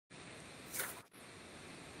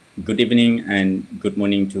Good evening and good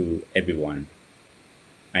morning to everyone.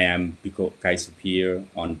 I am Bhikkhu Sophea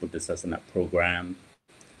on Buddhasāsanā program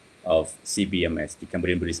of CBMS, the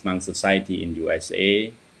Cambodian Buddhist Monk Society in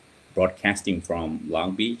USA, broadcasting from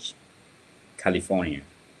Long Beach, California.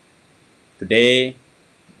 Today,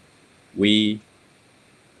 we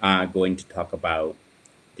are going to talk about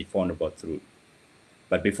the Four Noble Truths.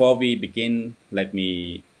 But before we begin, let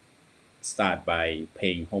me start by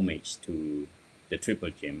paying homage to the Triple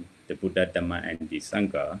Gem, the Buddha, Dhamma, and the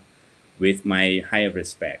Sangha, with my higher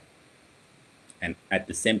respect. And at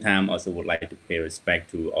the same time, also would like to pay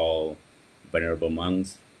respect to all venerable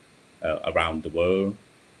monks around the world,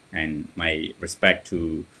 and my respect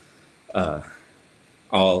to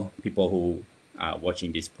all people who are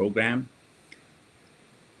watching this program.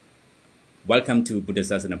 Welcome to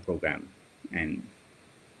Buddhasāsanā program, and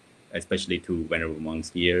especially to venerable monks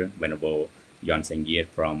here, Venerable Seng Yeath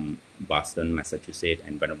from Boston, Massachusetts,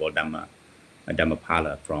 and Venerable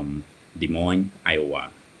Dhammapala from Des Moines,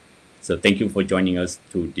 Iowa. So thank you for joining us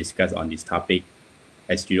to discuss on this topic.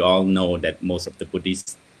 As you all know, that most of the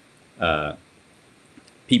Buddhist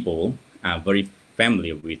people are very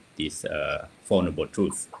familiar with these Four Noble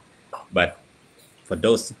Truths. But for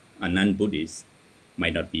those non-Buddhists,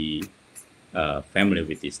 might not be familiar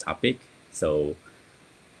with this topic. So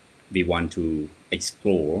we want to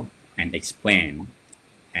explore and explain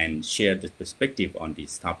and share the perspective on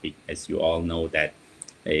this topic. As you all know that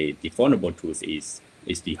the Four Noble Truths is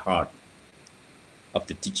the heart of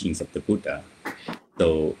the teachings of the Buddha.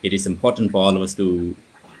 So it is important for all of us to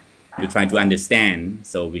try to understand,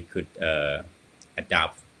 so we could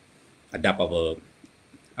adapt our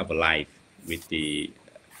life with the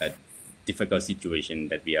difficult situation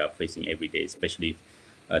that we are facing every day, especially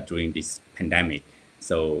during this pandemic.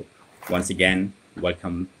 So once again,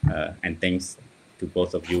 welcome and thanks to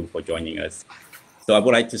both of you for joining us. So I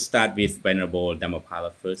would like to start with Venerable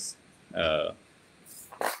Dhammapala first,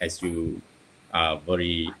 as you are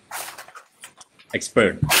very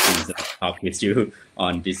expert in talk with you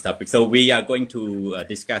on this topic. So we are going to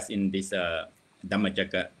discuss in this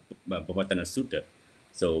Dhammajagga Bhavatana Sutta,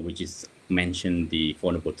 so which is mentioned the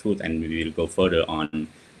Four Noble Truths, and we will go further on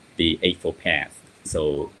the Eightfold Path.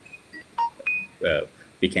 So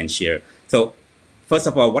we can share. So first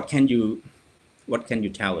of all, what can you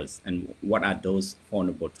tell us, and what are those Four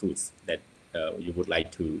Noble Truths that you would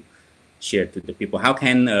like to share to the people? How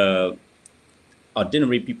can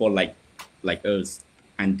ordinary people like us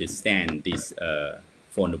understand these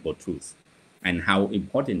Four Noble Truths, and how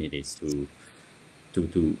important it is to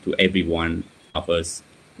every one of us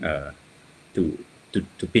to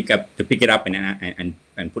pick it up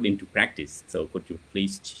and put into practice? So could you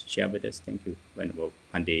please share with us? Thank you, Venerable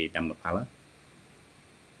Bhante Dhammapala.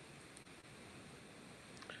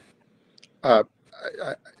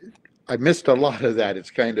 I missed a lot of that. It's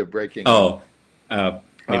kind of breaking. Oh,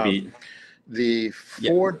 maybe the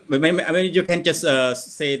four. Yeah. Maybe you can just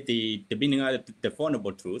say the meaning of the Four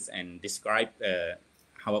Noble Truths and describe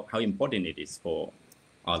how important it is for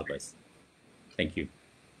all of us. Thank you.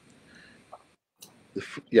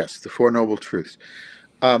 Yes, the Four Noble Truths.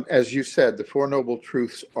 As you said, the Four Noble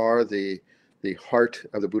Truths are the heart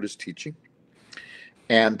of the Buddhist teaching.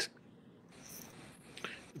 And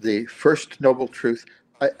the first Noble Truth,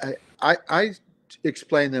 I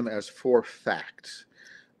explain them as four facts.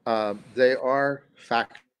 They are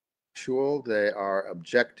factual, they are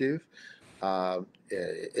objective.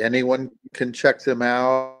 Anyone can check them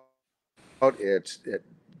out. It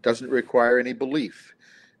doesn't require any belief.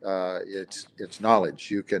 It's knowledge.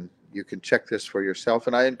 You can check this for yourself,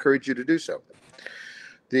 and I encourage you to do so.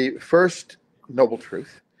 The first Noble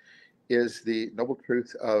Truth is the Noble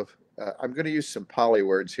Truth of, I'm going to use some Pali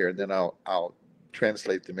words here, and then I'll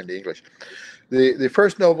translate them into English. The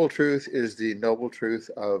first Noble Truth is the Noble Truth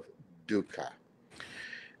of dukkha.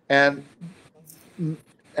 And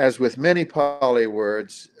as with many Pali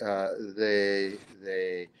words, they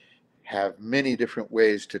have many different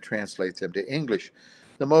ways to translate them to English.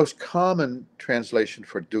 The most common translation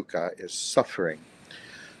for dukkha is suffering.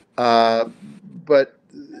 But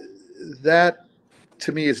that,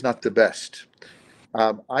 to me, is not the best.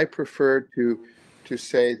 I prefer to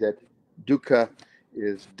say that dukkha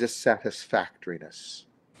is dissatisfactoriness.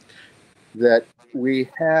 That we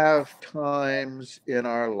have times in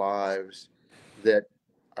our lives that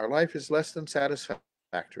our life is less than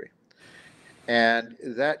satisfactory. And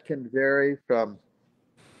that can vary from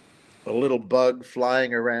a little bug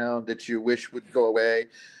flying around that you wish would go away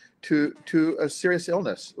to a serious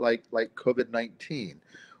illness like COVID-19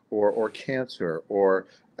 or cancer or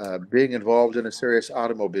being involved in a serious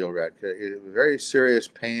automobile wreck, very serious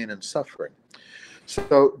pain and suffering.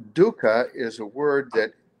 So dukkha is a word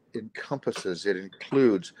that encompasses, it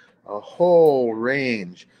includes a whole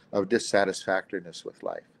range of dissatisfactoriness with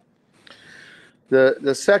life.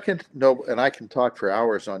 The second noble, and I can talk for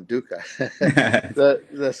hours on dukkha.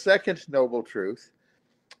 The second noble truth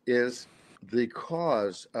is the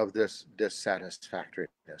cause of this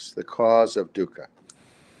dissatisfactoriness, the cause of dukkha.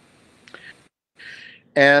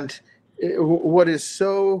 And what is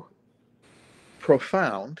so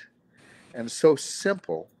profound and so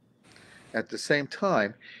simple at the same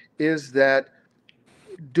time is that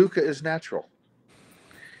dukkha is natural.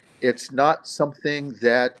 It's not something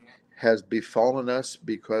that has befallen us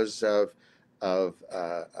because of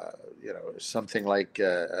something like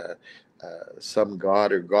some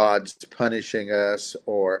god or gods punishing us,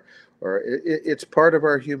 or it's part of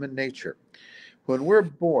our human nature. When we're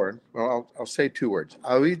born, well, I'll say two words: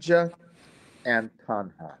 avidya and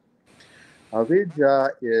tanha. Avidya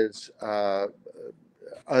is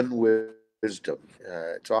unwisdom.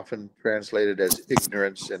 It's often translated as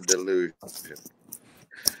ignorance and delusion.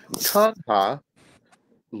 Tanha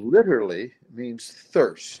literally means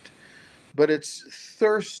thirst, but it's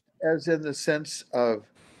thirst as in the sense of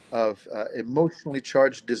emotionally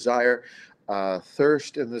charged desire,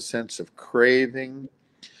 thirst in the sense of craving.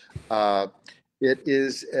 It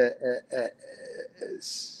is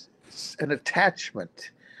an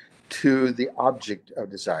attachment to the object of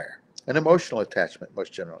desire, an emotional attachment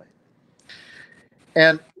most generally.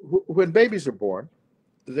 And when babies are born,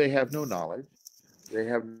 they have no knowledge, they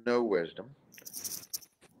have no wisdom.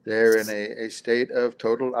 They're in a state of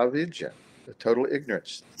total avidya, total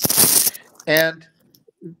ignorance. And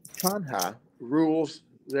tanha rules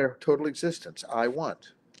their total existence. I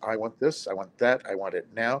want this, I want that, I want it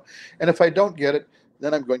now. And if I don't get it,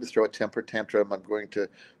 then I'm going to throw a temper tantrum. I'm going to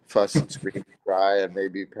fuss and scream and cry and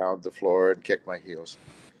maybe pound the floor and kick my heels.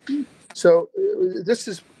 So this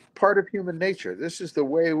is part of human nature. This is the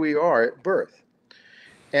way we are at birth.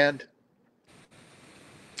 And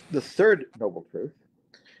the third noble truth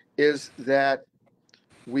is that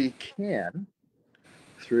we can,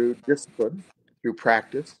 through discipline, through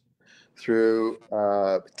practice, through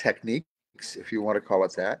techniques, if you want to call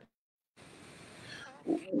it that,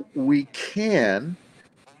 we can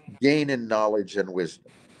gain in knowledge and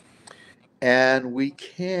wisdom. And we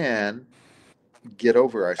can get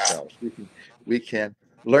over ourselves. We can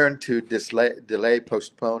learn to delay,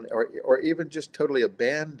 postpone, or even just totally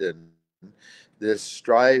abandon this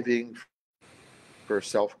striving for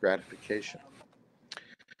self-gratification.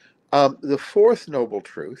 The fourth noble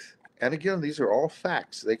truth, and again, these are all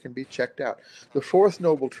facts, they can be checked out. The fourth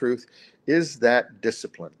noble truth is that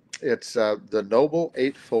discipline. It's the Noble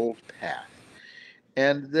Eightfold Path.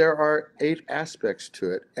 And there are 8 aspects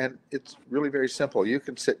to it, and it's really very simple. You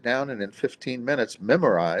can sit down and in 15 minutes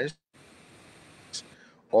memorize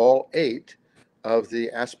all 8 of the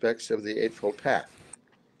aspects of the Eightfold Path.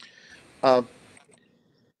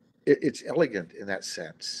 It's elegant in that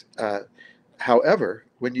sense. However,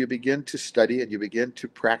 when you begin to study and you begin to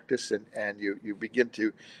practice and you begin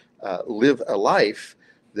to live a life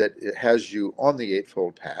that has you on the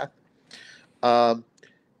Eightfold Path,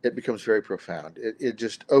 it becomes very profound. It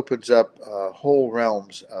just opens up whole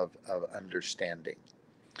realms of understanding.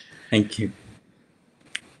 Thank you.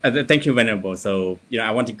 Thank you, Venerable. So,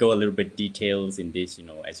 I want to go a little bit details in this,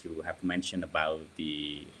 as you have mentioned about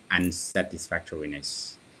the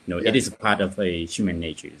unsatisfactoriness. Yes. It is a part of a human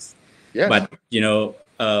nature. Yes. But,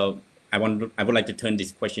 I would like to turn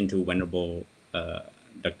this question to Venerable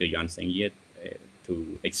Dr. Yuan Seng Yeath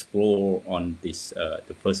to explore on this,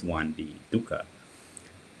 the first one, the dukkha.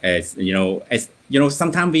 As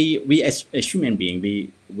sometimes we as a human being,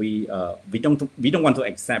 we don't want to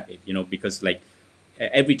accept it, because like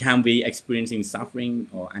every time we experiencing suffering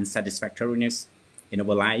or unsatisfactoriness in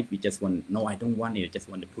our life, we just want, no, I don't want it, I just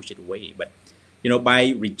want to push it away. But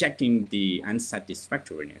by rejecting the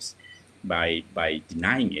unsatisfactoriness, by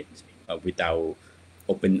denying it without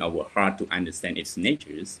opening our heart to understand its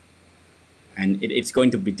natures, and it's going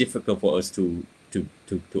to be difficult for us to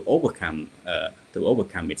overcome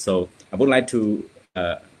it. So I would like to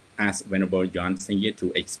ask Venerable Yuan Seng Yeath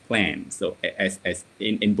to explain. So as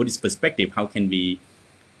in Buddhist perspective, how can we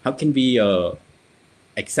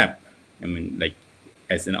accept? I mean, like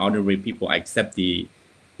as an ordinary people, accept the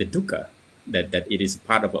dukkha that it is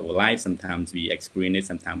part of our life. Sometimes we experience it.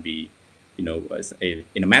 Sometimes we,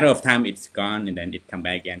 in a matter of time, it's gone and then it come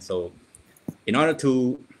back again. So in order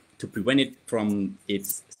to prevent it from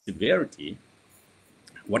its severity,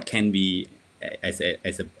 what can we, as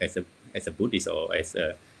a Buddhist or as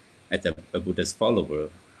a Buddhist follower,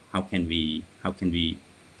 how can we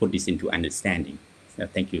put this into understanding?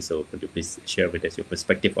 Thank you. So could you please share with us your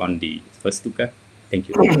perspective on the first dukkha? Thank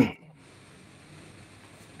you.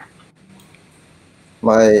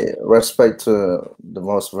 My respect to the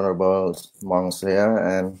most venerable monks here,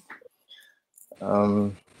 and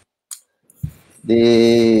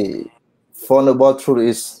the Four Noble Truth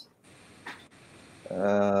is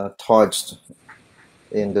touched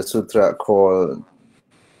in the sutra called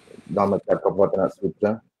Dhammapala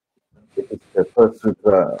Sutra. It is the first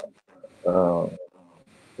sutra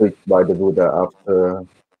preached by the Buddha after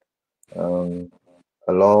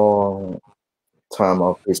a long time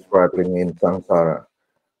of his struggling in samsara.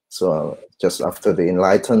 So just after the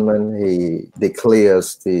enlightenment, he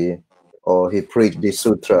declares he preached the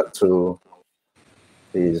sutra to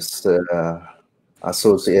his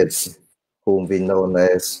associates, whom we know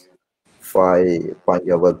as five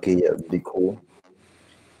Panjavakiya Bhikkhu.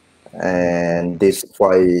 And these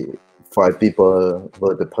five people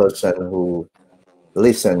were the person who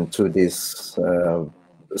listened to this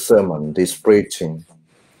sermon, this preaching.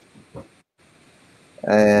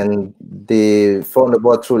 And the Four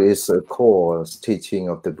Noble Truth is a core teaching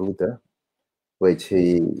of the Buddha, which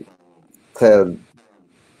he told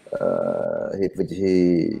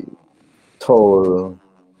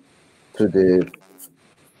to the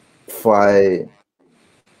five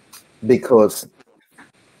bhikkhus,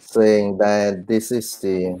 saying that this is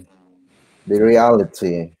the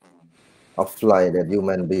reality of life that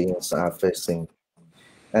human beings are facing.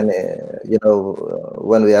 And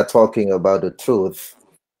when we are talking about the truth,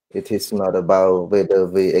 it is not about whether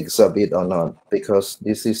we accept it or not, because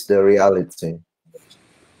this is the reality.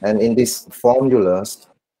 And in these formulas,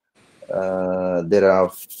 there are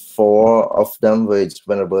four of them, which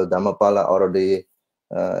Venerable Dhammapala already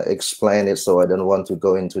explained it, so I don't want to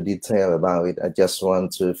go into detail about it. I just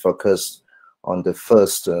want to focus on the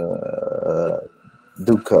first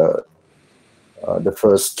dukkha, the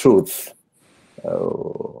first truth,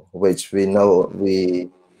 which we know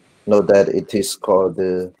that it is called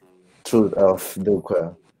the truth of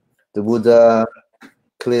dukkha. The Buddha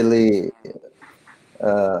clearly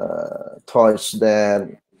taught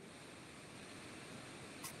that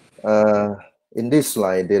in this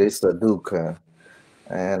life there is a dukkha,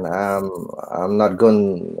 and I'm not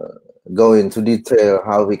going to go into detail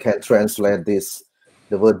how we can translate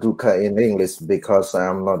the word dukkha in English, because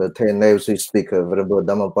I'm not a native speaker. Venerable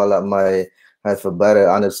Dhammapala might have a better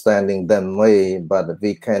understanding than me, but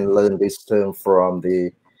we can learn this term from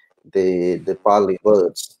the Pali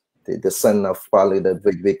words, the son of Pali that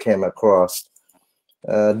we came across.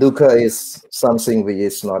 Dukkha is something which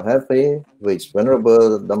is not happy, which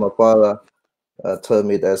Venerable Dhammapala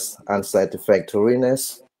term it as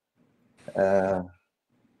unsatisfactoriness.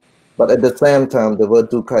 But at the same time, the word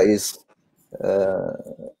dukkha is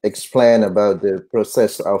explain about the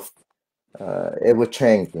process of ever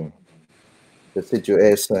changing the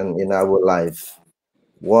situation in our life.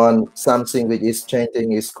 Something which is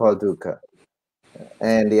changing is called dukkha,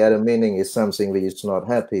 and the other meaning is something which is not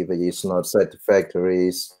happy, which is not satisfactory,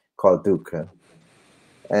 is called dukkha.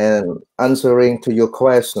 And answering to your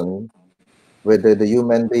question, whether the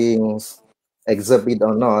human beings accept it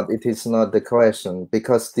or not, it is not the question,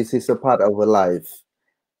 because this is a part of our life.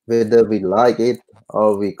 Whether we like it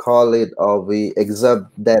or we call it or we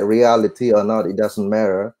accept that reality or not, it doesn't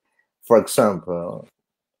matter. For example,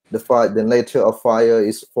 the nature of fire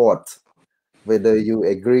is hot. Whether you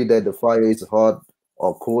agree that the fire is hot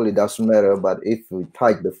or cool, it doesn't matter. But if we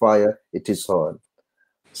touch the fire, it is hot.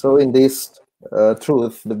 So in this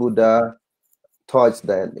truth, the Buddha taught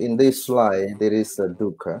that in this life there is a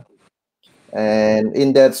dukkha. And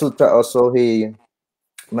in that sutra also he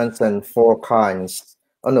mentioned 12 kinds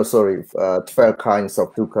of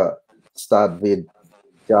dukkha. Start with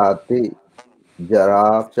jati,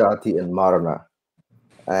 jara, jati, and marana.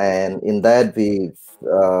 And in that we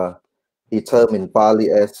term in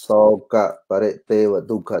Pali as soka, pariteva,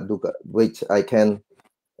 dukkha, which I can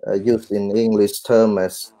use in English term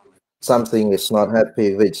as something is not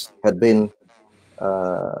happy, which had been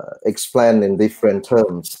explained in different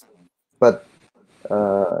terms. But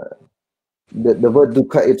the word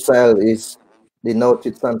dukkha itself is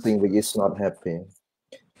denoted something which is not happy.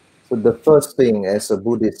 So the first thing, as a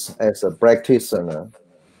Buddhist, as a practitioner,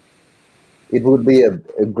 it would be a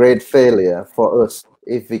great failure for us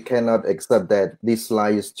if we cannot accept that this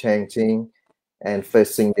life is changing and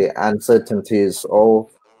facing the uncertainties or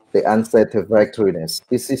the unsatisfactoriness.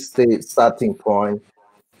 This is the starting point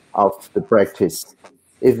of the practice.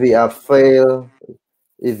 If we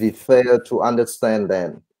fail to understand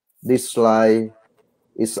that this life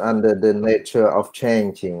is under the nature of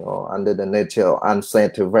changing or under the nature of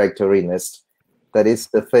unsatisfactoriness, that is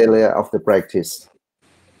the failure of the practice.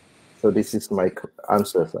 So this is my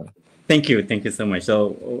answer, sir. Thank you so much. So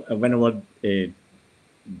whenever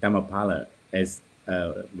Dhammapala, as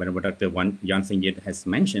whenever Dr. Johnson Yeath has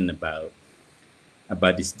mentioned about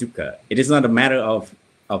this dukkha, it is not a matter of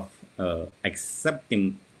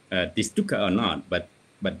accepting this dukkha or not, but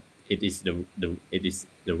it is the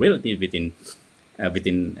reality within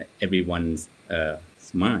everyone's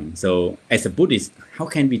mind. So as a Buddhist, how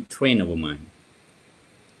can we train our mind?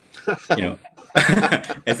 You know,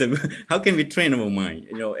 how can we train our mind?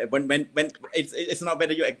 You know, when it's not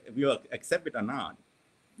whether you accept it or not.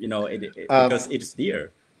 You know, because it's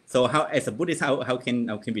there. So how, as a Buddhist, how can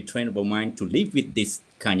we train our mind to live with this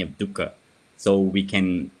kind of dukkha, so we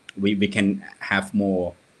can have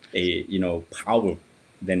more power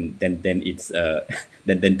than it's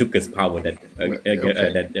than dukkha's power that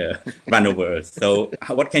run over us. So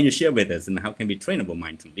what can you share with us, and how can we train our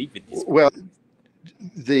mind to live with this? Well,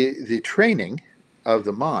 the training of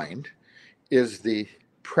the mind is the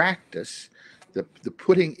practice, the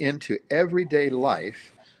putting into everyday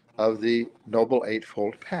life of the Noble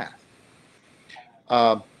Eightfold Path.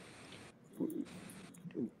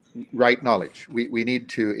 Right knowledge. We need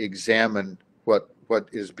to examine what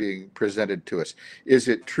is being presented to us. Is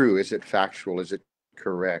it true? Is it factual? Is it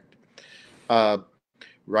correct?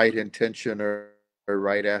 Right intention or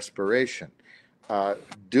right aspiration.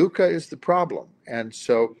 Dukkha is the problem. And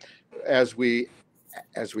so as we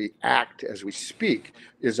act, as we speak,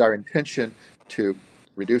 is our intention to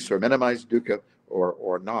reduce or minimize dukkha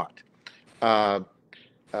or not?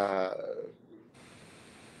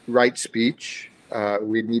 Right speech,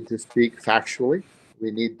 we need to speak factually.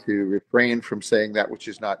 We need to refrain from saying that which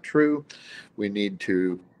is not true. We need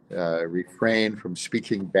to refrain from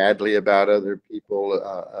speaking badly about other people,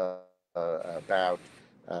 about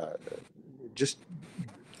just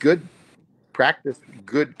good practice,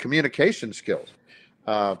 good communication skills.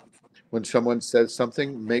 When someone says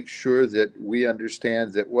something, make sure that we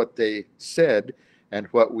understand that what they said and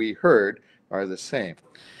what we heard are the same.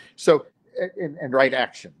 So, and right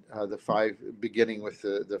action, the five, beginning with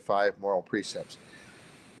the five moral precepts.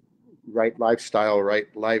 Right lifestyle, right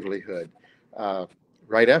livelihood,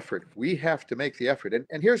 right effort. We have to make the effort.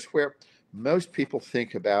 And here's where most people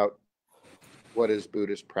think about what is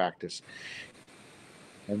Buddhist practice.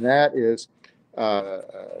 And that is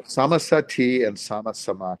samasati and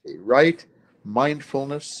samasamadhi, right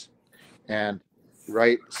mindfulness and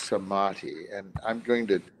right samadhi. And I'm going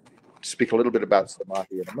to speak a little bit about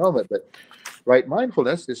samadhi in a moment, but right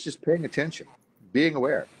mindfulness is just paying attention, being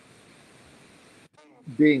aware,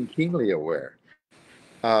 being keenly aware,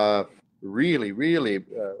 really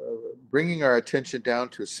bringing our attention down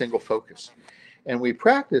to a single focus. And we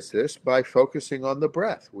practice this by focusing on the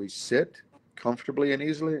breath. We sit comfortably and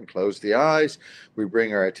easily and close the eyes. We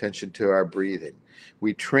bring our attention to our breathing.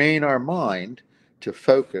 We train our mind to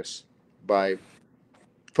focus by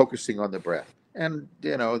focusing on the breath. And,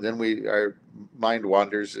 then our mind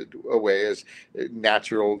wanders away as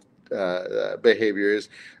natural behavior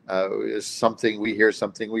is something we hear,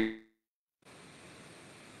 something we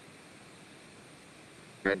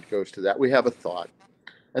and goes to that. We have a thought,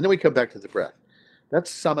 and then we come back to the breath.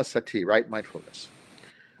 That's samasati, right mindfulness.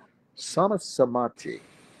 Samasamadhi.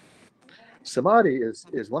 Samadhi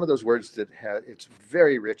is one of those words that it's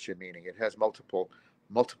very rich in meaning. It has multiple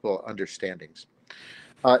understandings.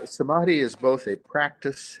 Samadhi is both a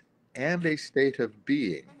practice and a state of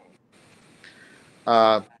being.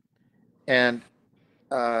 And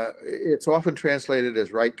it's often translated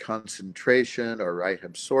as right concentration or right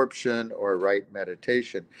absorption or right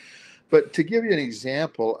meditation. But to give you an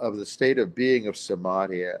example of the state of being of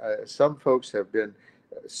samadhi, some folks have been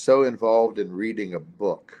so involved in reading a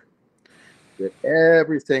book that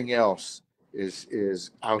everything else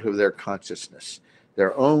is out of their consciousness.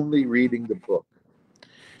 They're only reading the book.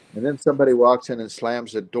 And then somebody walks in and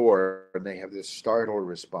slams the door, and they have this startled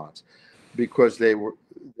response because they were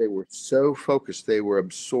so focused, they were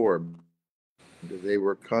absorbed, they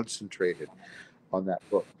were concentrated on that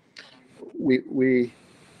book. We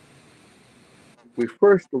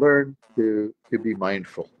first learn to be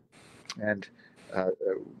mindful, and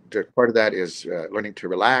part of that is learning to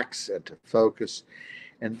relax and to focus,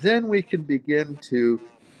 and then we can begin to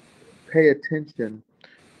pay attention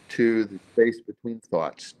to the space between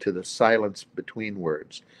thoughts, to the silence between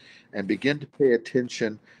words, and begin to pay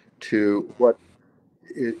attention to what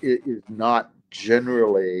is not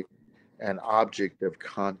generally an object of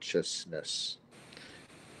consciousness.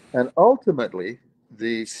 And ultimately,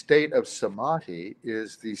 the state of samadhi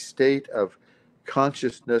is the state of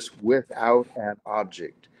consciousness without an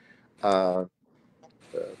object,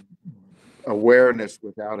 awareness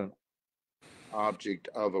without an object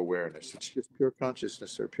of awareness. It's just pure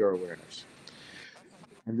consciousness or pure awareness.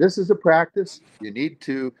 And this is a practice. You need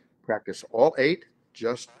to practice all 8.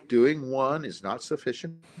 Just doing one is not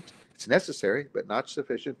sufficient. It's necessary, but not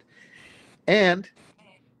sufficient. And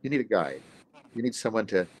you need a guide. You need someone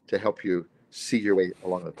to help you see your way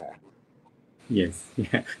along the path. Yes,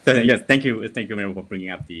 yeah. So yes, thank you very much for bringing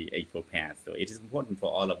up the Eightfold Path. So it is important for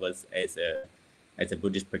all of us as a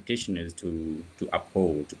Buddhist practitioners to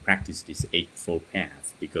uphold, to practice this Eightfold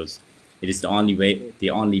Path, because it is the only way,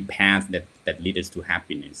 the only path that leads us to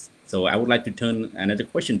happiness. So I would like to turn another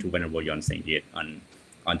question to Venerable Yonsei Yeath on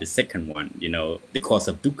the second one. The cause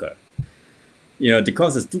of dukkha. The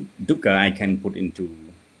cause of dukkha I can put into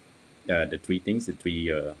the 3 things, the 3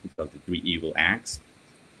 evil acts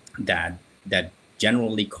that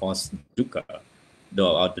generally cause dukkha.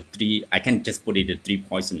 The 3, I can just put it the 3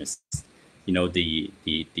 poisonous. The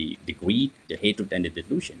greed, the hatred, and the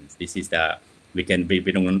delusions. This is I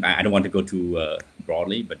don't want to go too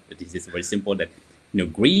broadly, but this is very simple. That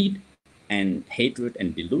greed and hatred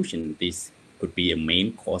and delusion, this could be a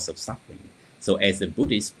main cause of suffering. So, as a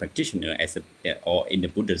Buddhist practitioner, or in the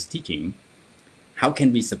Buddha's teaching, how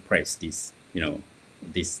can we suppress this?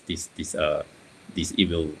 These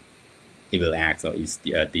evil acts, or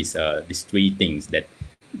these 3 things that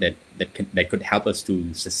could help us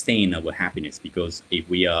to sustain our happiness. Because if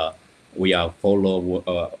we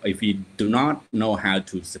do not know how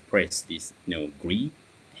to suppress this greed,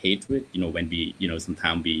 hatred, when we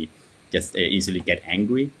sometimes we just easily get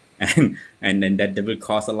angry, and then that will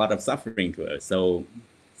cause a lot of suffering to us. So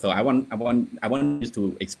I want you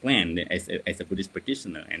to explain as a Buddhist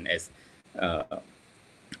practitioner, and as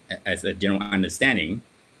a general understanding,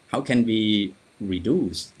 how can we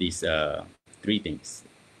reduce these 3 things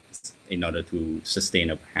in order to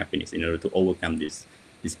sustain our happiness, in order to overcome this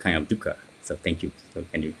kind of dukkha? So thank you. So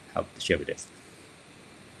can you help to share with us?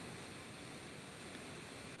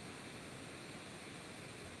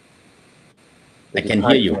 I can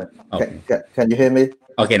hear you. Okay. Can you hear me?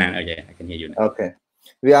 Okay, now okay, I can hear you now. Okay.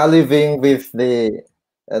 We are living with the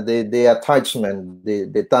attachment,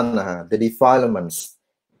 the tanha, the defilements,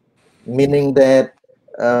 meaning that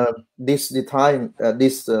this defilement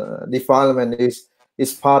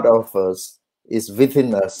is part of us, is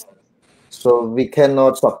within us, so we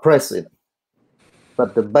cannot suppress it.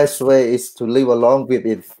 But the best way is to live along with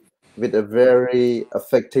it with a very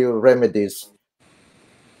effective remedies,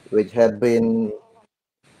 which had been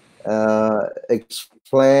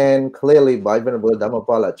explained clearly by Venerable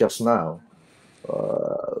Dhammapala just now,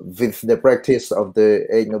 with the practice of the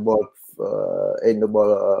Eight Noble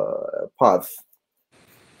Path.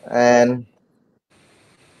 And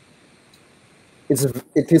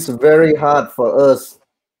it is very hard for us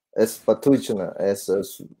as Patuchana, as an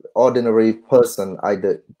ordinary person,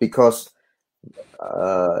 either, because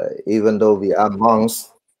even though we are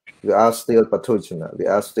monks, we are still Patuchana, we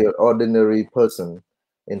are still ordinary person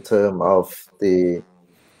in terms of the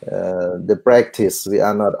practice. We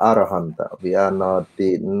are not Arahanta, we are not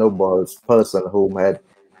the noble person who had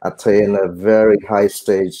attained a very high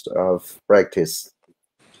stage of practice.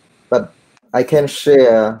 But I can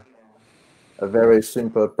share a very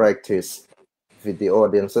simple practice with the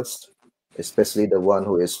audiences, especially the one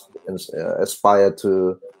who is aspire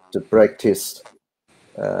to practice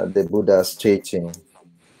the Buddha's teaching.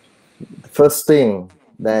 The first thing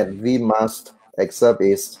that we must accept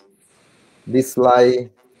is this life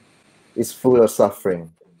is full of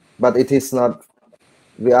suffering, but it is not.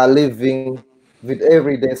 We are living with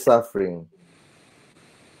everyday suffering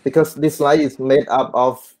because this life is made up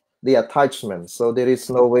of the attachment. So there is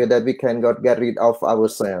no way that we can get rid of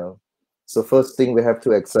ourselves. So first thing, we have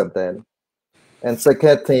to accept that. And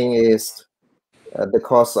second thing is the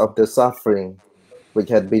cause of the suffering, which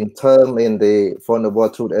had been termed in the Four Noble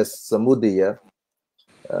Truths as samudaya,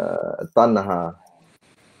 tanha.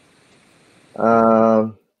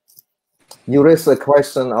 You raise a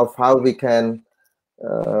question of how we can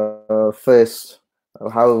face,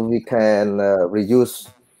 how we can reduce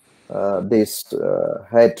this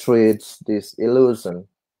hatred, this illusion.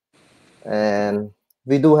 And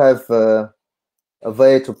we do have a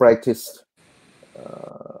way to practice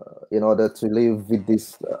in order to live with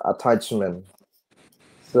this attachment.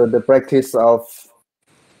 So the practice of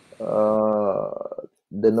the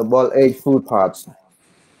Noble Eightfold Paths,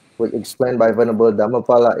 which explained by Venerable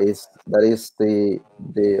Dhammapala, is the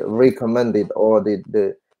recommended or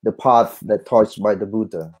the path that taught by the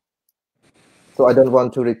Buddha. So I don't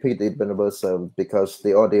want to repeat it, Venerable Sir, because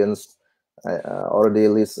the audience already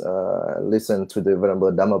listened to the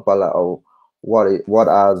Venerable Dhammapala of what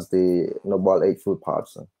are the Noble Eightfold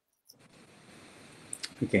Paths.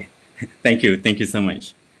 Okay, Thank you so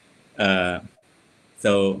much.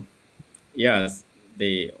 So, yes,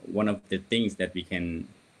 one of the things that we can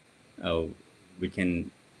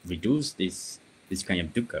reduce this kind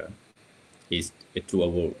of dukkha is through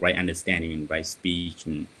our right understanding and right speech,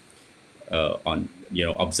 and on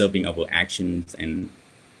observing our actions, and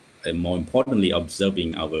more importantly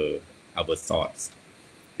observing our thoughts,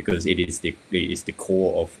 because it is the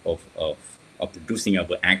core of reducing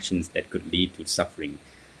our actions that could lead to suffering.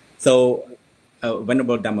 So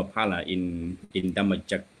Venerable Dhammapala in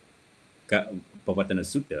Dhammacakka Pavattana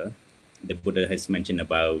Sutta, the Buddha has mentioned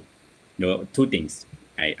about two things.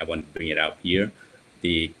 I want to bring it up here: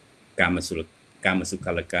 the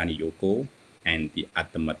Kamasukalakana Yoko and the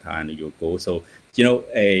Atmathana Yoko. So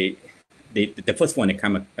the first one, the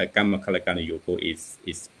Kamasukalakana Yoko,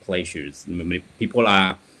 is pleasures. People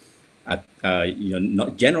are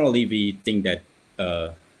not generally, we think that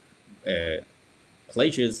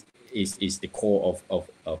pleasures is the core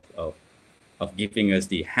of giving us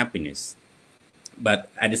the happiness. But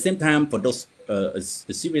at the same time, for those a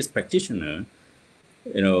serious practitioner,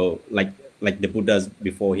 like the Buddha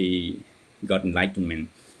before he got enlightenment,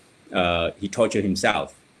 he tortured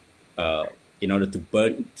himself in order to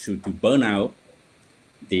burn out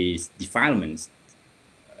these defilements,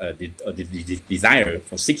 the desire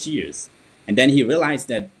for 6 years, and then he realized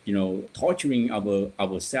that torturing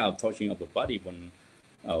ourselves, torturing our body,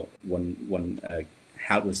 won't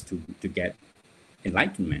help us to get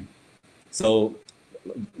enlightenment. So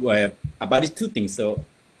about these two things. So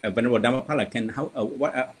Venerable Dhammapala,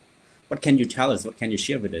 what can you tell us? What can you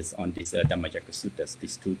share with us on these Dhammacakka Suttas?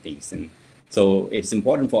 These two things, and so it's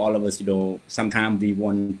important for all of us. Sometimes we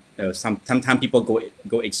want. Sometimes people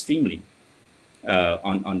go extremely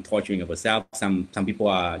on torturing ourselves. Some people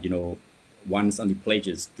are wants only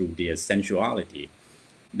pleasures through their sensuality,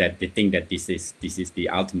 that they think that this is the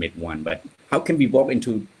ultimate one. But how can we walk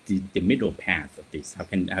into the middle path of this? How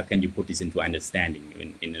can you put this into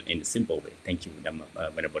understanding in a simple way? Thank you,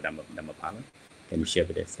 Venerable Dhammapala. Can you share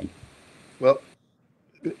with us? Thank you. Well,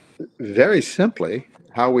 very simply,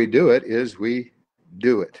 how we do it is we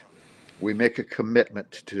do it. We make a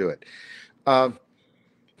commitment to do it.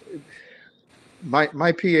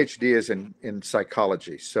 My PhD is in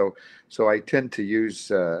psychology, so I tend to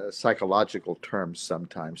use psychological terms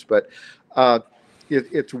sometimes, but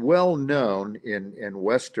it's well known in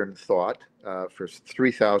Western thought. For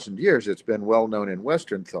 3,000 years, it's been well known in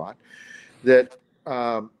Western thought that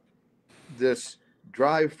this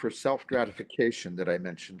drive for self-gratification that I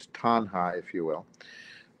mentioned, tanha, if you will,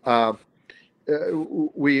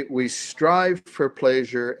 we strive for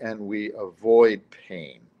pleasure and we avoid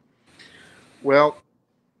pain. Well,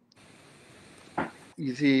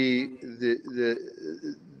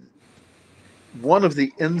 one of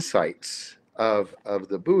the insights of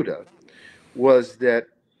the Buddha was that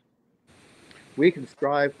we can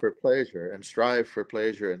strive for pleasure and strive for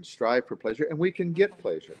pleasure and strive for pleasure, and we can get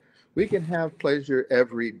pleasure. We can have pleasure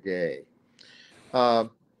every day.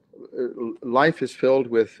 Life is filled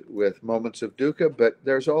with moments of dukkha, but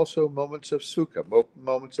there's also moments of sukha,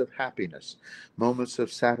 moments of happiness, moments of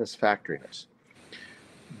satisfactoriness.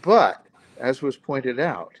 But, as was pointed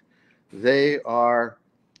out, they are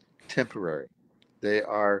temporary. They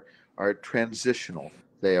are transitional.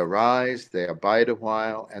 They arise, they abide a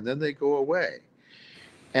while, and then they go away.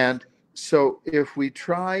 And so if we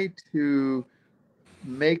try to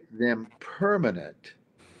make them permanent,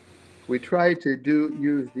 we try to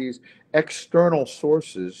use these external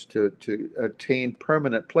sources to attain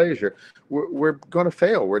permanent pleasure, we're going to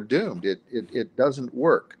fail. We're doomed. It doesn't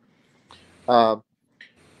work.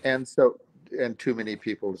 And too many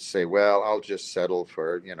people say, well, I'll just settle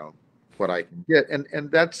for what I can get, and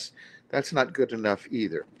that's not good enough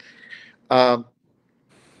either.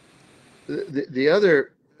 The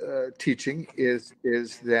other teaching is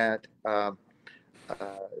that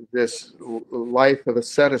this life of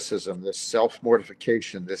asceticism, this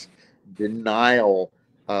self-mortification, this denial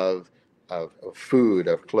of food,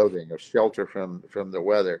 of clothing, of shelter from the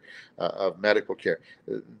weather, of medical care,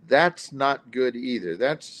 that's not good either.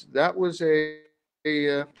 That was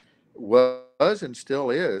was and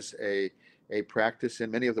still is a practice in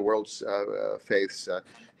many of the world's faiths,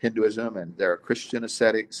 Hinduism, and there are Christian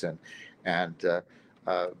ascetics, but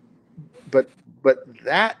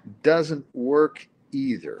that doesn't work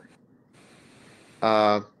either.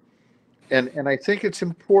 And I think it's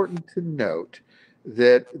important to note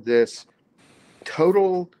that this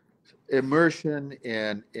total immersion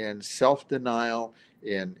in self-denial,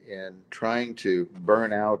 in trying to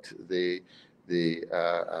burn out the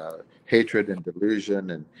hatred and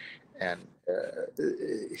delusion, and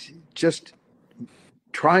just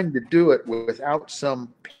trying to do it without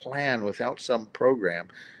some plan, without some program,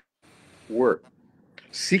 work.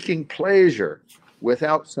 Seeking pleasure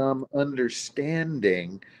without some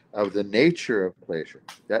understanding of the nature of pleasure,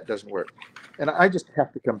 that doesn't work. And I just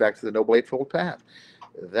have to come back to the Noble Eightfold Path.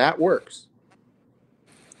 That works.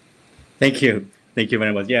 Thank you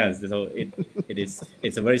very much. Yes, so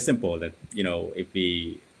it's a very simple that, you know, if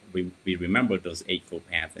we remember those Eightfold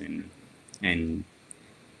Paths and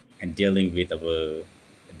dealing with our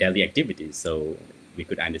daily activities, so we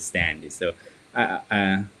could understand it. So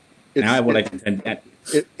now I would like to add.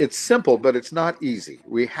 It's simple, but it's not easy.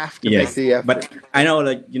 We have to Yes, make the effort. but I know,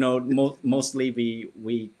 like, you know, mostly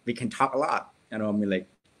we can talk a lot. You know, I mean, like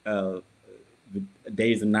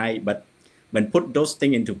days and night, but when put those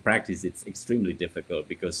things into practice, it's extremely difficult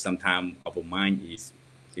because sometimes our mind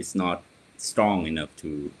is not strong enough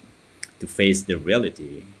to face the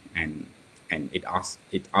reality, and it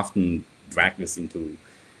often drags us into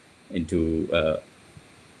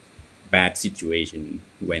bad situation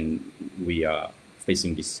when we are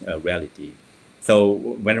facing this reality. So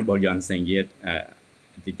whenever you're saying Yeath,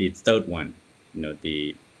 the third one, you know,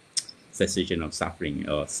 the cessation of suffering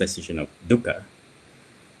or cessation of dukkha.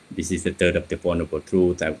 This is the third of the Four Noble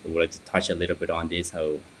Truths. I would like to touch a little bit on this.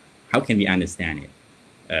 How can we understand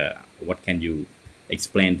it? What can you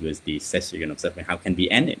explain to us the cessation of suffering? How can we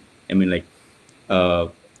end it? I mean, like,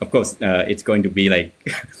 of course, it's going to be like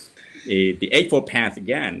the Eightfold Path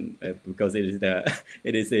again, because it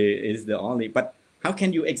is the only. But how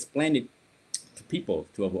can you explain it to people,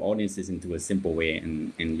 to our audiences, into a simple way?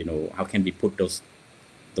 And you know, how can we put those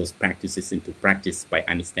practices into practice by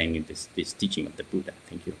understanding this teaching of the Buddha?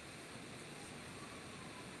 Thank you.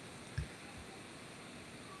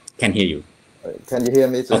 Can hear you. Can you hear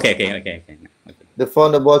me too? Okay. The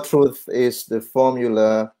Four Noble Truth is the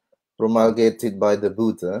formula promulgated by the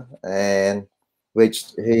Buddha, and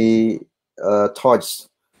which he taught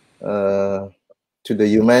to the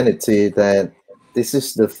humanity, that this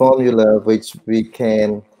is the formula which we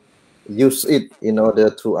can use it in order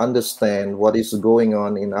to understand what is going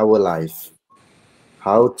on in our life.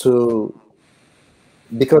 How to,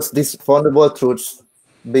 because these Four Noble Truths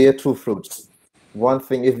bear two fruits. One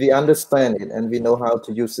thing, if we understand it and we know how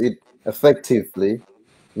to use it effectively,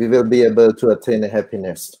 we will be able to attain a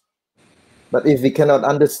happiness. But if we cannot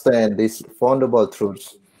understand these Four Noble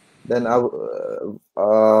Truths, then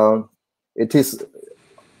it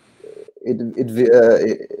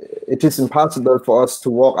is impossible for us to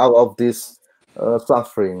walk out of these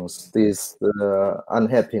sufferings, this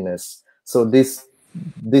unhappiness. So this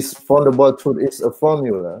Four Noble Truth is a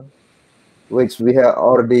formula which we have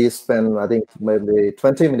already spent, I think, maybe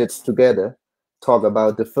 20 minutes together, talk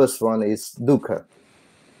about. The first one is dukkha.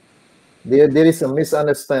 There is a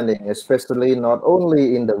misunderstanding, especially not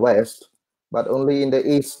only in the West, but only in the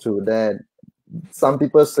East too, that some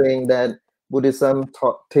people saying that Buddhism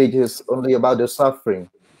teaches only about the suffering.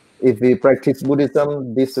 If we practice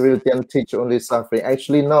Buddhism, this religion teach only suffering.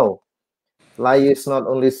 Actually, no. Life is not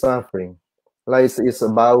only suffering. Life is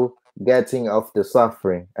about getting off the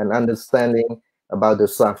suffering and understanding about the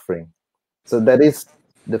suffering. So that is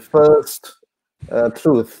the first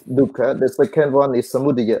truth, dukkha. The second one is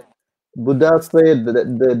samudaya. Buddha said,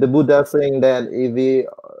 the Buddha saying that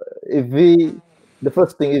the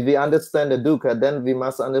first thing, if we understand the dukkha, then we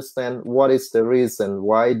must understand what is the reason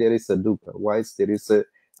why there is a dukkha, why there is a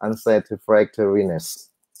unsatisfactoriness,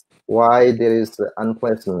 why there is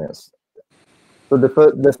unpleasantness. So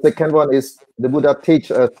the second one is the Buddha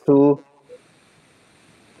teach us to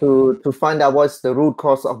find out what's the root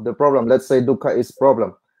cause of the problem. Let's say dukkha is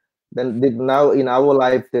problem. Then now in our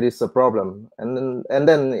life there is a problem, and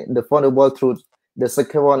then the Four Noble Truth. The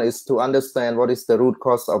second one is to understand what is the root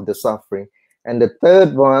cause of the suffering, and the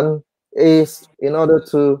third one is, in order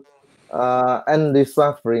to end the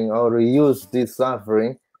suffering or reduce this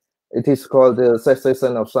suffering, it is called the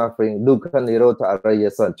cessation of suffering, dukkha nirodha Ariya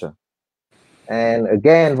Satya. And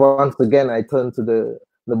again, once again, I turn to the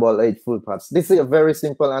Noble Eightfold Paths. This is a very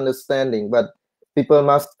simple understanding, but people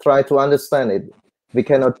must try to understand it. We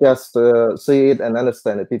cannot just see it and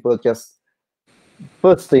understand it. People just,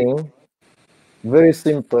 first thing, very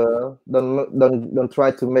simple. Don't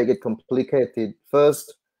try to make it complicated.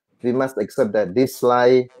 First, we must accept that this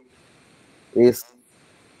life is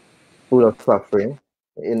full of suffering.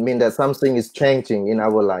 It means that something is changing in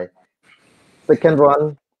our life. Second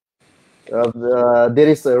one, there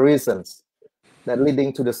is a reason that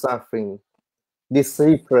leading to the suffering. This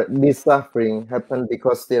suffering happened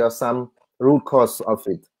because there are some root cause of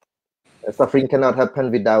it. Suffering cannot happen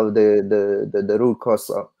without the root cause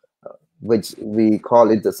of, which we call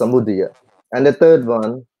it the samudaya. And the third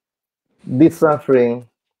one, this suffering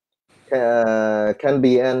can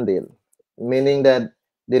be ended, meaning that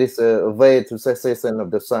there is a way to cessation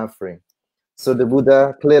of the suffering. So the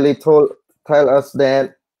Buddha clearly tell us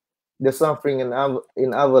that the suffering in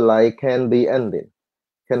our life can be ended,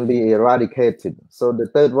 can be eradicated. So the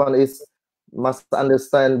third one is must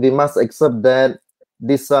understand, we must accept that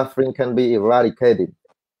this suffering can be eradicated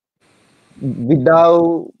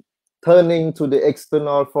without turning to the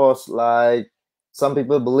external force. Like some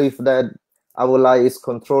people believe that our life is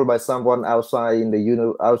controlled by someone outside in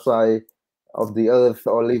the outside of the earth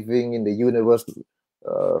or living in the universe,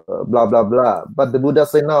 blah blah blah. But the Buddha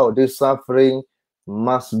say no, this suffering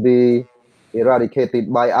must be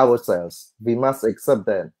eradicated by ourselves. We must accept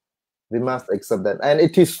that. We must accept that. And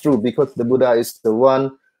it is true, because the Buddha is the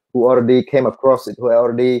one who already came across it, who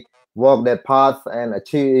already walked that path and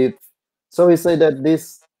achieved it. So he said that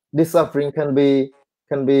this suffering can be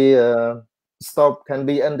stopped, can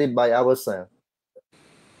be ended by ourselves.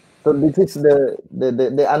 So this is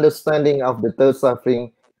the understanding of the third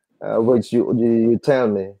suffering, which you tell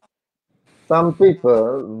me. Some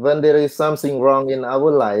people, when there is something wrong in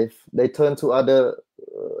our life, they turn to other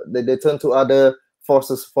they turn to other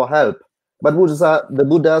forces for help. But the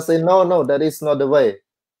Buddha say no, that is not the way.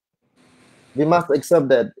 We must accept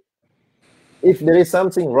that if there is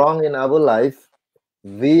something wrong in our life,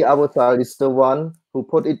 we ourselves is the one who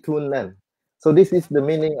put it to an end. So this is the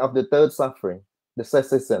meaning of the third suffering, the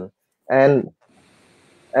cessation. And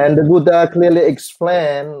the Buddha clearly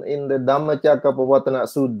explained in the Dhammacakkappavattana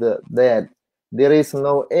Sutta that there is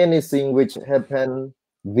no anything which happen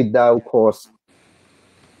without cause,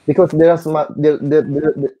 because there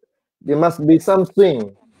must be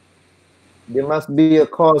something. There must be a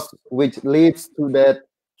cause which leads to that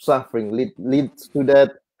suffering, leads to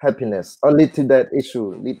that happiness, or lead to that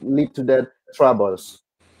issue, lead to that troubles,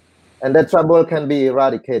 and that trouble can be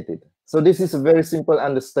eradicated. So this is a very simple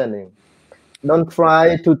understanding. Don't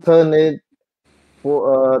try to turn it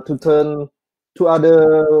to turn to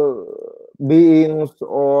other beings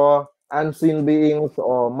or unseen beings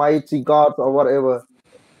or mighty gods or whatever.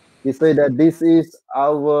 He said that this is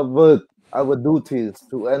our work, our duties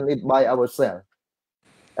to earn it by ourselves,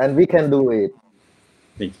 and we can do it.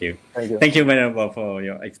 Thank you. Thank you. Thank you, Venerable, for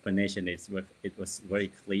your explanation. It was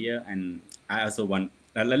very clear, and I also want.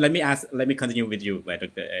 Let me continue with you, Dr.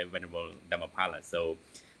 Venerable Dhammapala. So,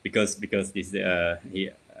 because this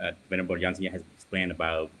Venerable Yangtze has explained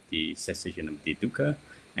about the cessation of the dukkha,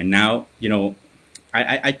 and now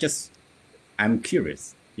I'm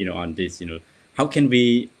curious, on this. How can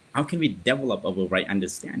we develop our right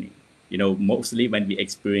understanding? Mostly when we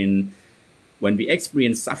experience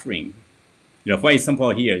suffering. For example,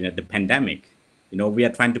 here, the pandemic, we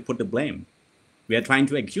are trying to put the blame. We are trying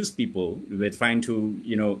to accuse people. We are trying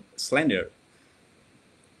to, slander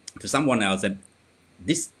to someone else that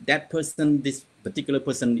this particular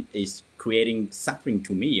person is creating suffering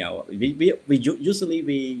to me. We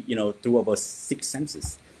usually through our six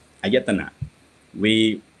senses, ayatana,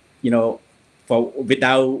 we,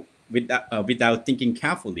 without thinking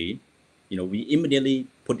carefully, we immediately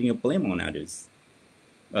putting a blame on others.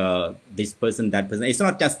 This person, that person. It's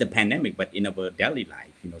not just the pandemic, but in our daily life.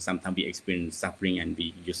 Sometimes we experience suffering, and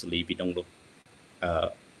we don't look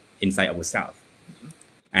inside ourselves,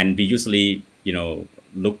 and we usually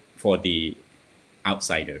look for the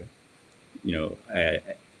outsider,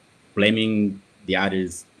 blaming the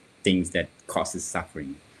others things that causes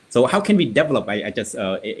suffering. So how can we develop? I just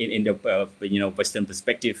in the Western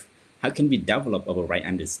perspective, how can we develop our right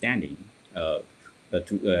understanding?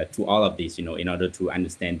 To all of this, in order to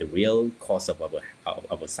understand the real cause of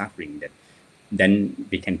our suffering, that then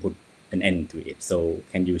we can put an end to it. So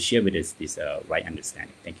can you share with us this right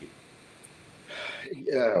understanding? Thank you.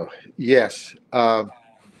 Yes. I'll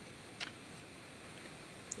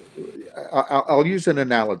use an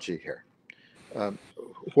analogy here.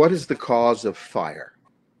 What is the cause of fire?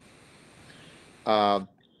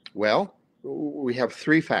 Well, we have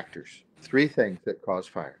three factors, three things that cause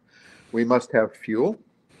fire. We must have fuel.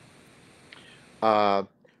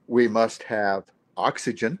 We must have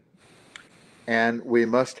oxygen, and we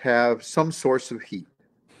must have some source of heat.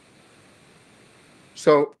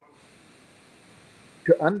 So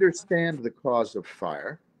to understand the cause of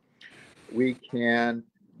fire, we can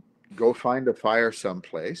go find a fire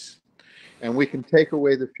someplace, and we can take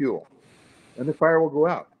away the fuel, and the fire will go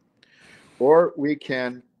out. Or we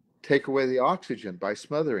can take away the oxygen by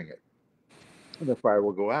smothering it, and the fire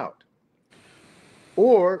will go out.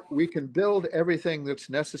 Or we can build everything that's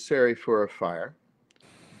necessary for a fire,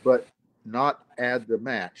 but not add the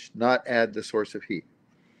match, not add the source of heat.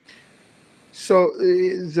 So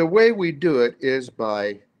the way we do it is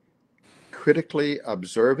by critically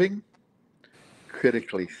observing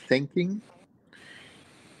critically thinking,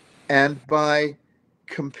 and by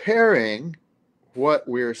comparing what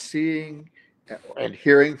we're seeing and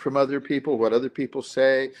hearing from other people, what other people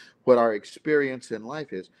say, what our experience in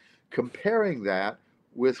life is, comparing that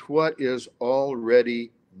with what is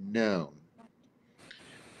already known.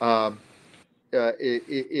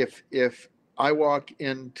 If I walk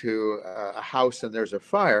into a house and there's a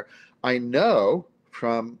fire, I know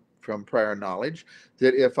from prior knowledge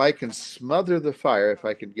that if I can smother the fire, if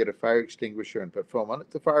I can get a fire extinguisher and put foam on it,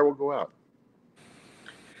 the fire will go out.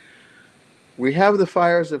 We have the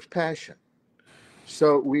fires of passion.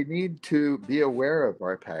 So we need to be aware of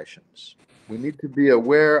our passions. We need to be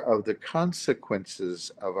aware of the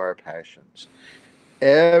consequences of our passions.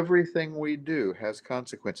 Everything we do has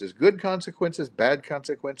consequences. Good consequences, bad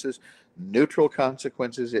consequences, neutral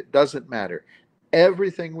consequences. It doesn't matter.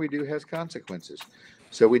 Everything we do has consequences.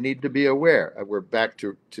 So we need to be aware. We're back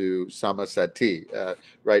to samasati,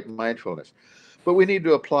 right mindfulness. But we need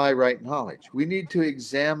to apply right knowledge. We need to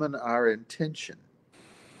examine our intention.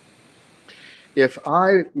 If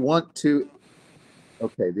I want to,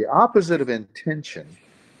 okay, the opposite of intention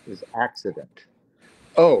is accident.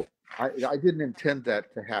 Oh, I didn't intend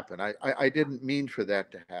that to happen. I didn't mean for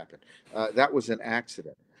that to happen. That was an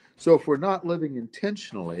accident. So if we're not living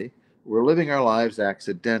intentionally, we're living our lives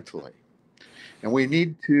accidentally. And we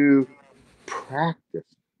need to practice.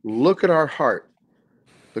 Look at our heart.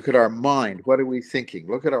 Look at our mind. What are we thinking?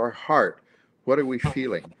 Look at our heart. What are we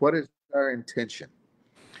feeling? What is our intention?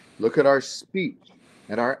 Look at our speech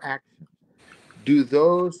and our actions. Do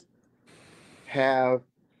those have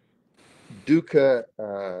dukkha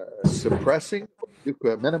suppressing,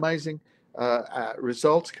 dukkha minimizing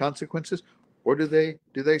results, consequences, or do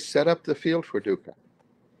they set up the field for dukkha?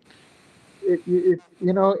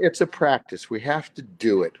 It's a practice. We have to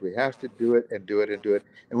do it. We have to do it and do it and do it.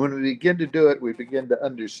 And when we begin to do it, we begin to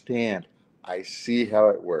understand. I see how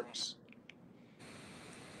it works.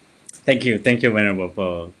 Thank you,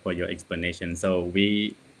 Venerable, for your explanation. So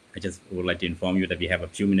I just would like to inform you that we have a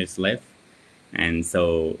few minutes left, and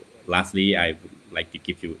so lastly, I would like to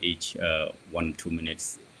give you each 1-2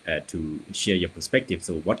 minutes to share your perspective.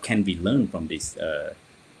 So, what can we learn from this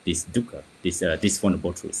dukkha, this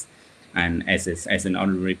vulnerable truth? And as an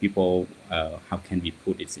ordinary people, how can we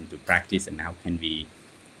put it into practice, and how can we,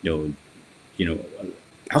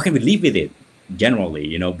 how can we live with it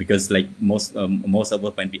generally? Because like most of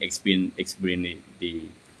us, when we experience the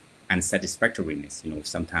unsatisfactoriness,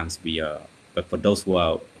 sometimes but for those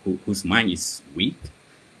whose mind is weak,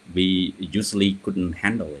 we usually couldn't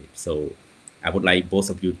handle it. So I would like both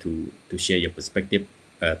of you to share your perspective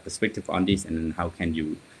on this, and how can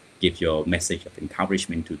you give your message of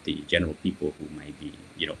encouragement to the general people who might be,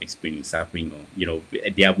 experiencing suffering, or,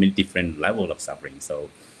 there are many different levels of suffering. So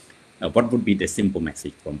what would be the simple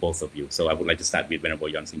message from both of you? So I would like to start with Venerable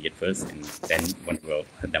Yonsing Yeath first, and then Venerable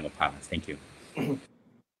Dhammapala. Thank you.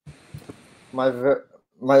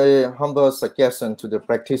 My humble suggestion to the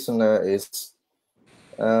practitioner is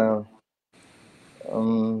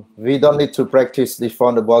we don't need to practice the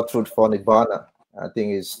Vulnerable Truth for Nibbana. I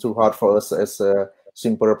think it's too hard for us as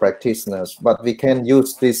simple practitioners, but we can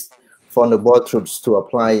use these Vulnerable Truths to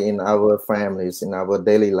apply in our families, in our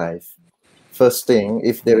daily life. First thing,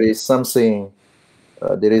 if there is something,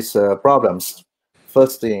 there is problems,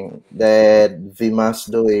 first thing that we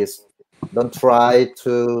must do is don't try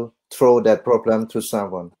to throw that problem to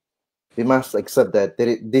someone. We must accept that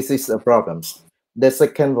this is a problem. The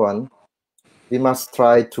second one, we must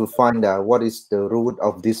try to find out what is the root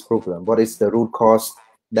of this problem, what is the root cause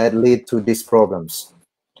that lead to these problems.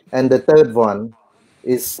 And the third one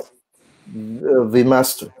is we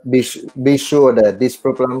must be sure that this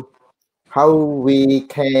problem, how we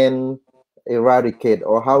can eradicate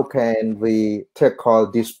or how can we tackle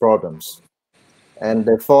these problems. And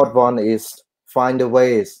the fourth one is find the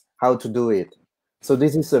ways how to do it. So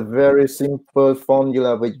this is a very simple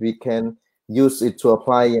formula which we can use it to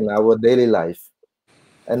apply in our daily life,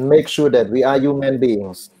 and make sure that we are human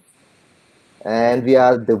beings and we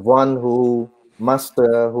are the one who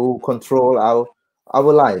master, who control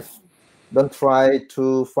our life. Don't try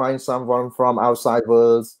to find someone from outside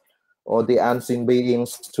world or the unseen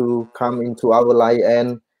beings to come into our life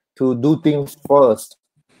and to do things first.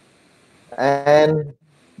 And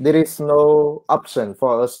there is no option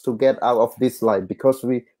for us to get out of this life because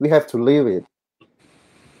we have to live it.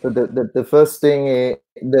 So the first thing,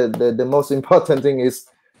 the most important thing is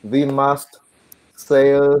we must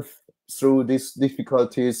sail through these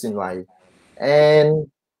difficulties in life,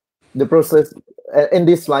 and the process in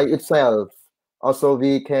this life itself also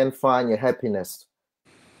we can find a happiness.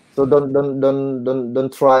 So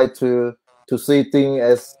don't try to to see things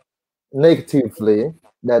as negatively,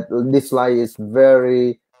 that this life is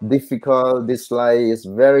very difficult, this life is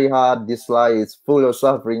very hard, this life is full of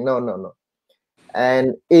suffering. No, no, no.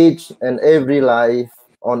 And each and every life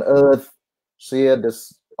on earth share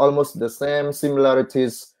this almost the same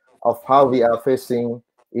similarities of how we are facing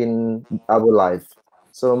in our life.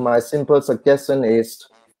 So my simple suggestion is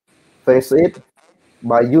face it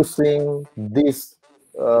by using these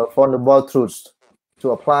fundamental truths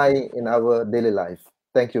to apply in our daily life.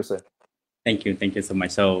 Thank you, sir. Thank you so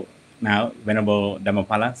much. So now, Venerable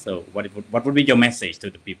Dhammapala, so what would be your message to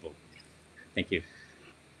the people? Thank you.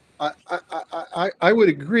 I would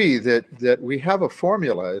agree that we have a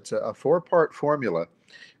formula. It's a 4-part formula.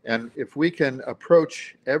 And if we can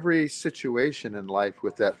approach every situation in life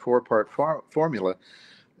with that 4-part formula,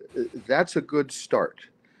 that's a good start.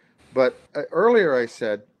 But earlier I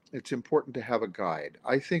said it's important to have a guide.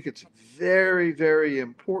 I think it's very, very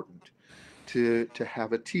important to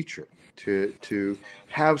have a teacher, to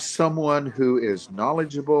have someone who is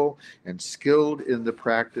knowledgeable and skilled in the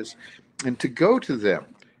practice, and to go to them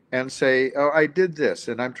and say, oh, I did this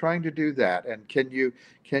and I'm trying to do that, and can you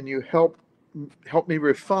help me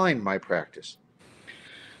refine my practice?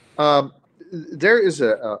 There is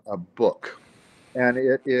a book, and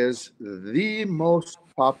it is the most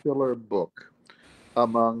popular book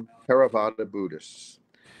among Theravada Buddhists,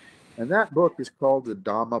 and that book is called the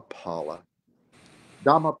Dhammapala.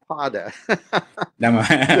 Dhammapada.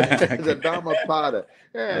 The Dhammapada.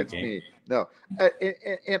 That's me. No.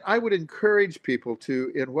 And I would encourage people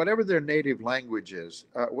to, in whatever their native language is,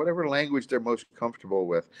 whatever language they're most comfortable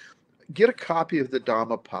with, get a copy of the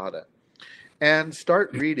Dhammapada and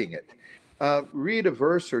start reading it. Read a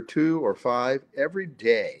verse or 2 or 5 every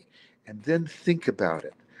day, and then think about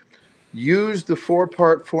it. Use the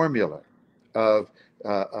 4-part formula of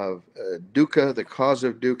dukkha, the cause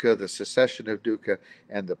of dukkha, the cessation of dukkha,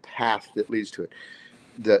 and the path that leads to it.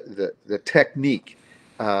 The technique.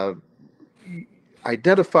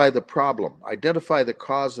 Identify the problem. Identify the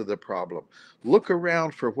cause of the problem. Look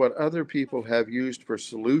around for what other people have used for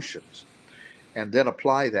solutions, and then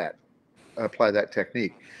apply that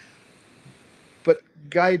technique. But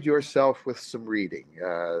guide yourself with some reading.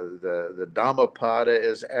 The Dhammapada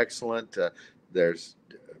is excellent. There's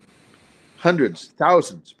hundreds,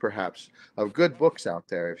 thousands, perhaps, of good books out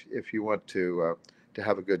there if you want to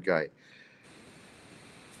have a good guide.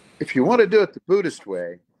 If you want to do it the Buddhist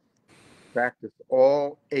way, practice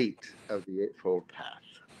all 8 of the Eightfold Path.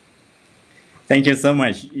 Thank you so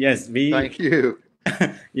much. Yes, Thank you.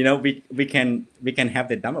 You know, we can have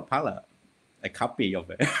the Dhammapala, a copy of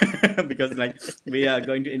it, because like we are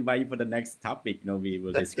going to invite you for the next topic. You know, we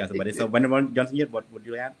will discuss about it. So, whenever Johnson, what would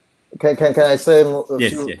you add? Can I say a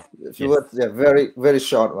yes. few words? Yeah, very, very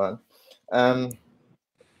short one.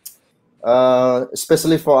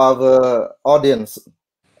 Especially for our audience,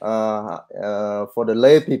 for the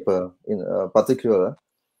lay people in particular,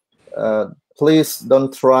 please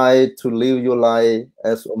don't try to live your life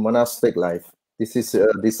as a monastic life. This is a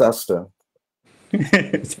disaster.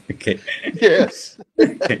 Okay. Yes.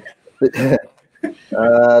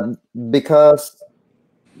 Because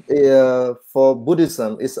for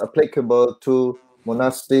Buddhism, it's applicable to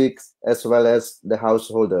monastics as well as the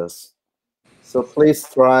householders. So please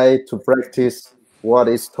try to practice what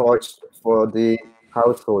is taught for the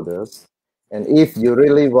householders. And if you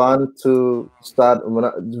really want to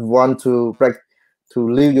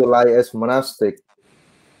live your life as monastic,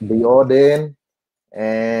 be ordained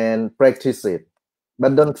and practice it.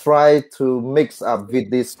 But don't try to mix up with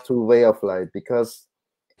these 2 ways of life, because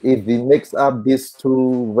if we mix up these 2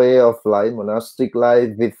 ways of life, monastic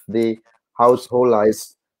life with the household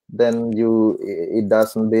life, then it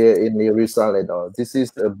doesn't bear any result at all. This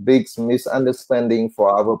is a big misunderstanding for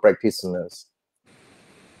our practitioners.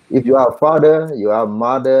 If you are a father, you are a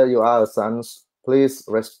mother, you are a son, please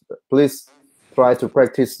try to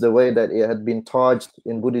practice the way that it had been taught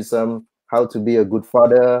in Buddhism, how to be a good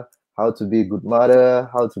father, how to be a good mother,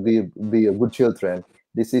 how to be a good children.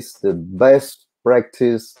 This is the best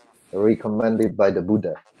practice recommended by the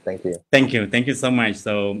Buddha. Thank you. Thank you so much.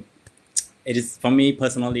 So it is, for me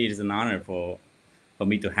personally, it is an honor for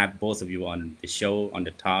me to have both of you on the show, on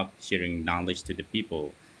the talk, sharing knowledge to the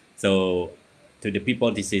people. So to the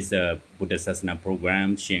people, this is a Buddhasāsanā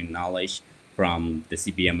program, sharing knowledge from the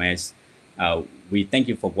CBMS. We thank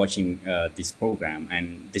you for watching this program,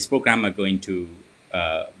 and this program are going to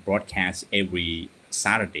broadcast every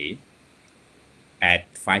Saturday at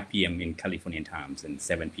 5 p.m. in Californian times and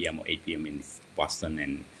 7 p.m. or 8 p.m. in Boston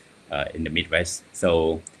and in the Midwest.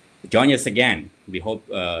 So join us again. We hope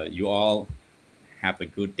you all have a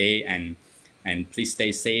good day, and and please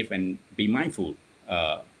stay safe and be mindful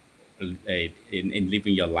in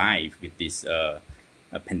living your life with this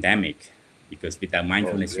pandemic, because without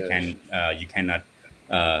mindfulness you cannot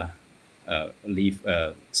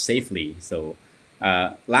live safely. So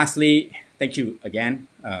lastly, thank you again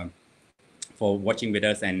for watching with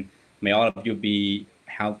us, and may all of you be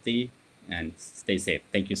healthy and stay safe.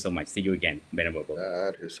 Thank you so much. See you again. Venerable.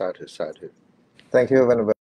 Sadhu, sadhu, sadhu. Thank you, Venerable.